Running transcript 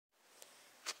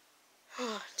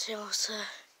Oh, Tails,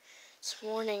 it's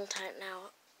morning time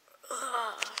now.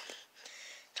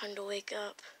 Time to wake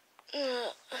up.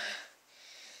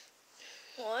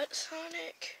 What,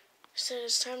 Sonic? I said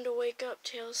it's time to wake up,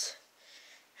 Tails.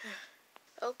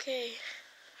 Okay.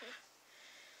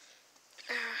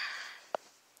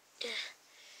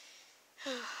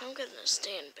 I'm gonna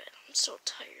stay in bed. I'm so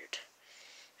tired.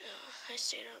 I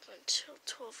stayed up until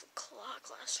 12 o'clock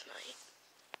last night.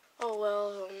 Oh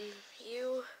well,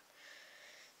 you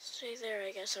stay there.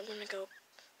 I guess I'm gonna go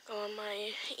on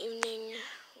my evening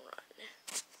run.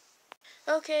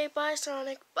 Okay, bye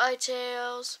Sonic. Bye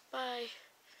Tails. Bye.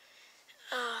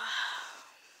 I'm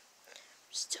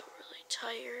still really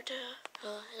tired.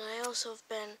 And I also have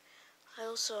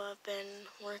been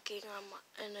working on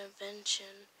an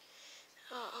invention.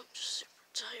 I'm just super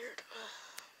tired.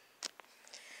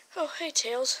 Oh, hey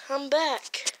Tails, I'm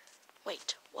back.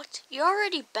 Wait, what? You're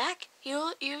already back?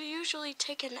 You usually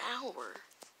take an hour.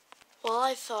 Well,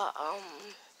 I thought,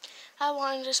 I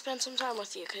wanted to spend some time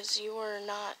with you because you were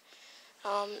not,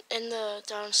 in the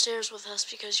downstairs with us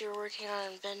because you were working on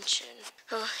an invention.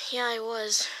 Yeah, I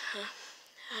was.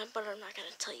 But I'm not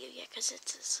gonna tell you yet because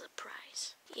it's a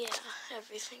surprise. Yeah,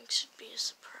 everything should be a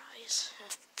surprise.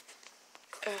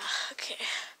 Okay.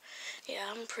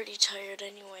 Yeah, I'm pretty tired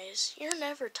anyways. You're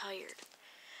never tired.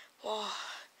 Well,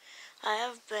 I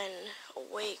have been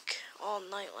awake all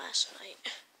night last night.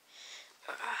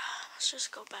 Let's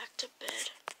just go back to bed.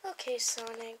 Okay,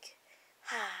 Sonic.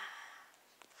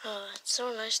 It's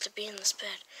so nice to be in this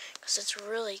bed because it's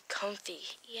really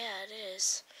comfy. Yeah, it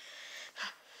is.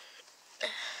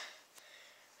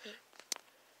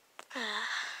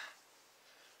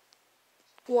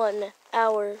 1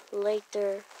 hour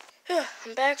later.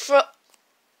 I'm back from...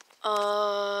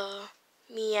 Meow?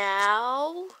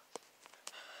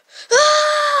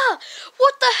 Ah!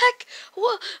 What the heck?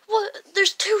 What?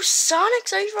 There's 2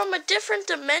 Sonics? Are you from a different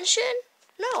dimension?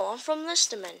 No, I'm from this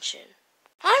dimension.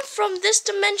 I'm from this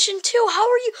dimension too. How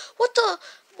are you? What the?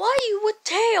 Why are you with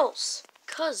Tails?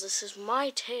 'Cause this is my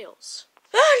Tails.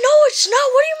 No, it's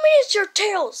not. What do you mean it's your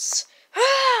Tails?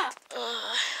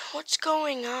 What's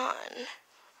going on?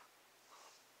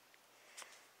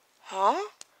 Huh?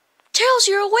 Tails,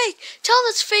 you're awake! Tell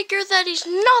this faker that he's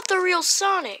not the real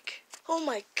Sonic! Oh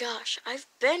my gosh, I've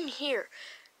been here.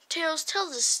 Tails, tell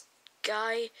this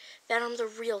guy that I'm the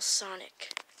real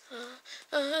Sonic. I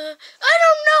don't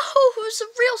know who's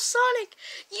the real Sonic!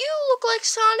 You look like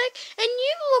Sonic, and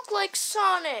you look like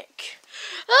Sonic!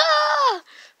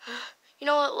 You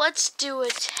know what, let's do a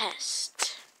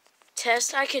test.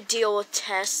 Test? I could deal with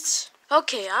tests.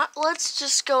 Okay, let's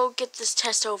just go get this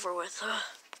test over with.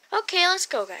 Okay, let's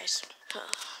go, guys.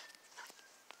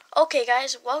 Okay,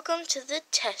 guys, welcome to the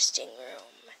testing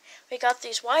room. We got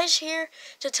these wires here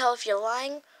to tell if you're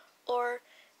lying or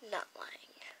not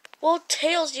lying. Well,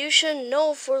 Tails, you should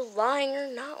know if we're lying or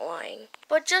not lying.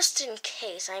 But just in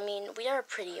case, I mean, we are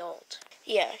pretty old.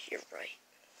 Yeah, you're right.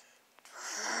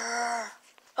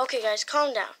 Okay, guys,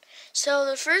 calm down. So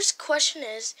the first question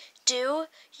is, do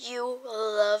you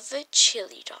love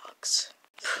chili dogs?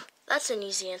 That's an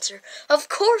easy answer. Of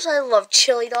course I love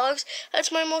chili dogs.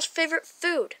 That's my most favorite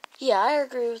food. Yeah, I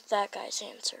agree with that guy's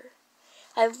answer.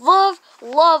 I love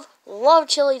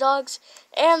chili dogs,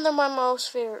 and they're my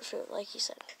most favorite food, like he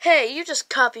said. Hey, you just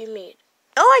copied me.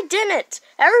 No, I didn't.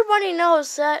 Everybody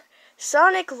knows that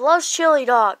Sonic loves chili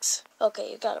dogs.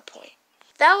 Okay, you got a point.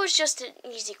 That was just an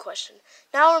easy question.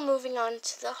 Now we're moving on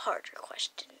to the harder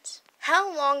questions. How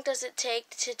long does it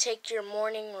take to take your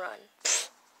morning run?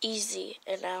 Easy,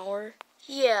 an hour.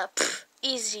 Yeah,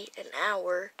 easy, an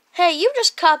hour. Hey, you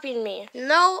just copied me.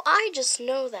 No, I just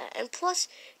know that. And plus,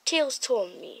 Tails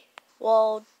told me.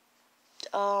 Well,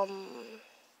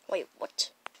 wait,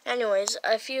 what? Anyways,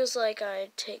 I feels like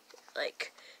I'd take,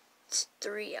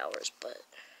 3 hours, but,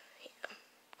 yeah.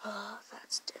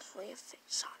 That's definitely a fake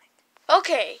Sonic.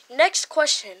 Okay, next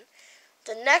question.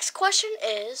 The next question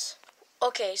is,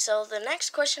 so the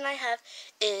next question I have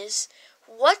is,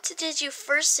 what did you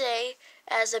first say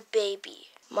as a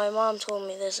baby? My mom told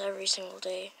me this every single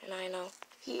day, and I know.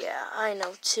 Yeah, I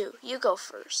know too. You go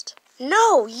first.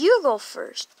 No, you go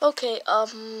first. Okay,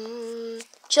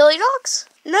 chili dogs?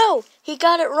 No, he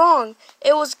got it wrong.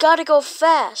 It was gotta go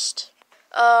fast.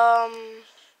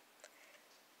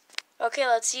 Okay,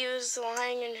 let's use the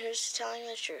lying and who's telling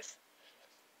the truth.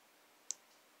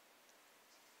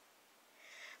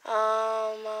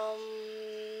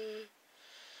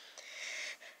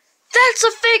 That's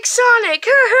a fake Sonic!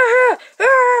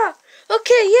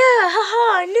 Okay, yeah,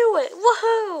 haha, I knew it.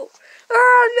 Woohoo!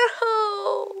 Oh,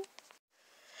 no!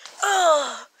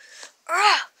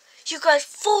 You guys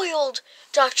foiled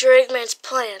Dr. Eggman's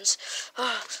plans.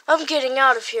 I'm getting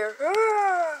out of here.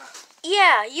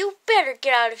 Yeah, you better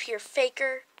get out of here,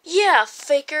 faker. Yeah,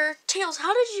 faker. Tails,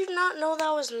 how did you not know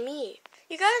that was me?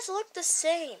 You guys look the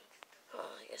same.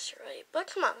 Oh, I guess you're right. But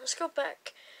come on, let's go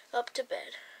back up to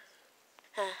bed.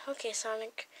 Okay,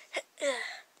 Sonic.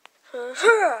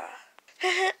 Gotta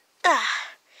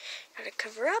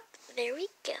cover up. There we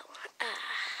go.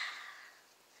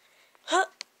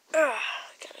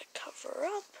 Gotta cover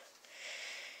up.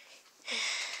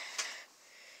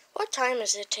 What time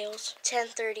is it, Tails?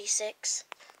 10:36.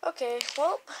 Okay,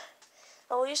 well,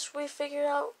 at least we figured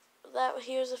out that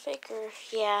he was a faker.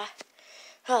 Yeah.